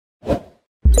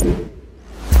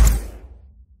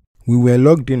We were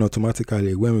logged in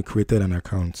automatically when we created an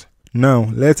account. Now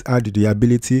let's add the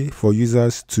ability for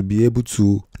users to be able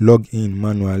to log in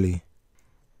manually.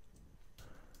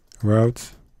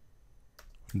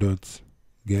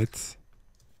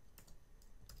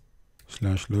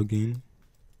 route.get/login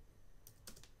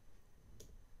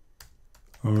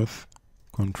auth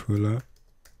controller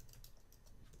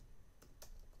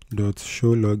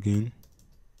 .show login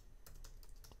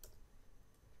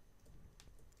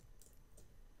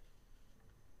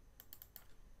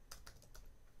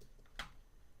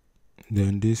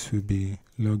then this will be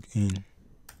login.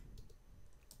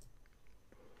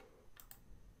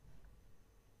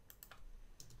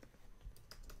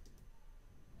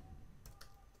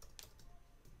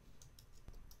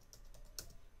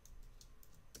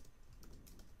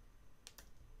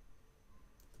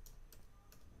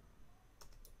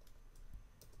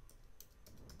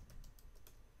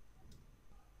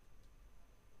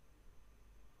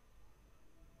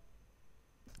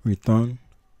 Return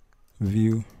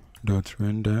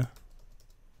view.render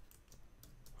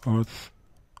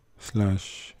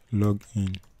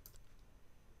auth/login.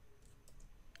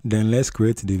 Then let's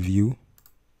create the view.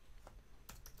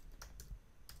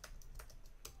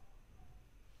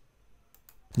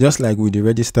 Just like with the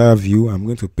register view, I'm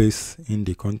going to paste in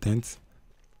the content.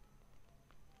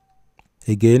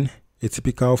 Again, a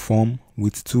typical form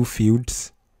with two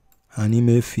fields, an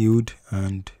email field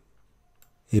and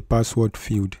a password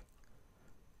field.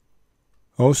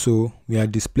 Also, we are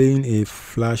displaying a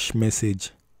flash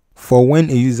message for when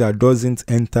a user doesn't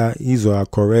enter his or her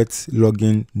correct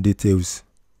login details.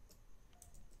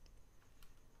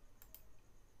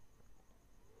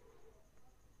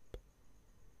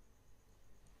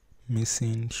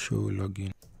 Missing show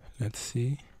login. Let's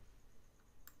see.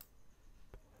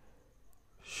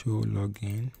 Show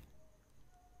login.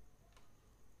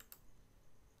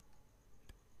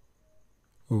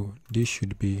 Oh, this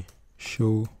should be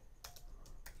show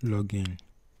login.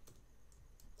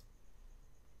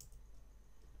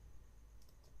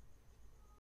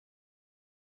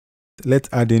 Let's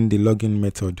add in the login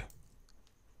method.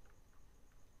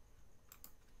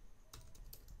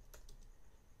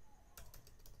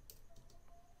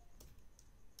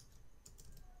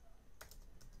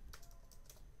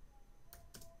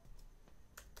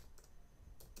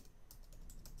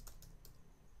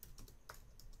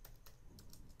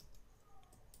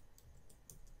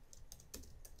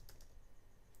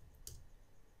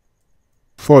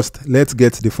 First, let's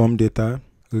get the form data,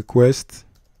 request.all.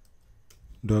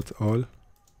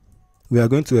 We are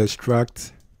going to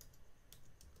extract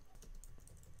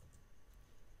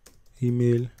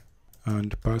email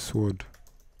and password.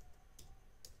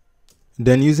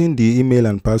 Then using the email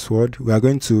and password, we are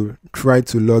going to try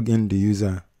to log in the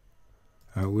user.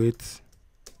 Await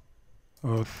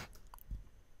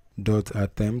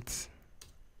auth.attempt.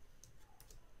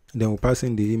 Then we'll pass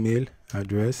in the email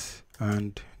address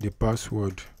and the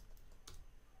password.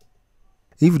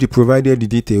 If the provided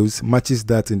details matches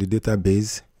that in the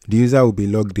database, the user will be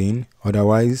logged in.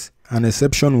 Otherwise, an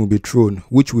exception will be thrown,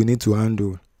 which we need to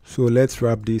handle. So let's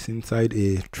wrap this inside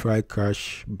a try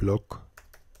catch block.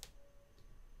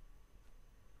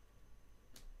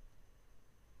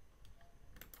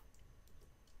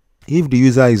 If the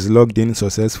user is logged in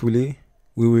successfully,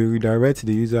 we will redirect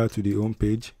the user to the home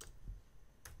page.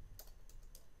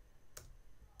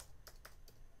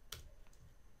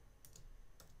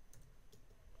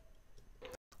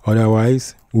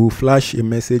 Otherwise, we will flash a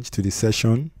message to the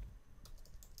session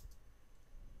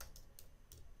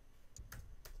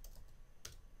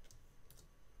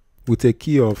with a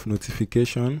key of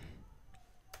notification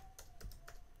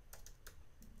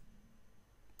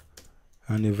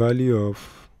and a value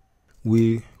of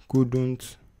we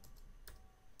couldn't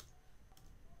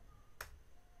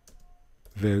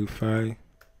verify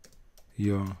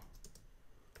your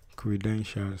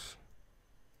credentials.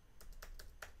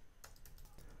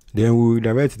 Then we will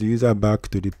redirect the user back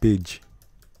to the page.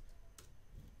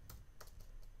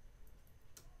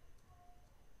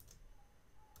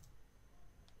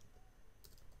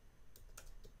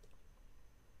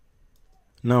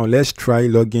 Now let's try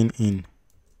logging in.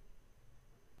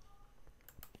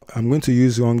 I'm going to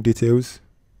use wrong details.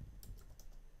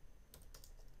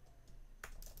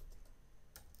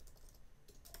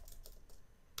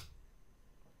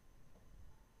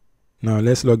 Now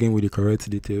let's log in with the correct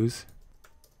details.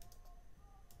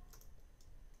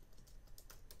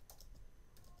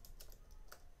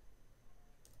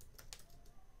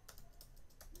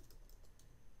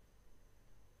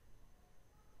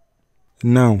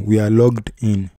 Now we are logged in.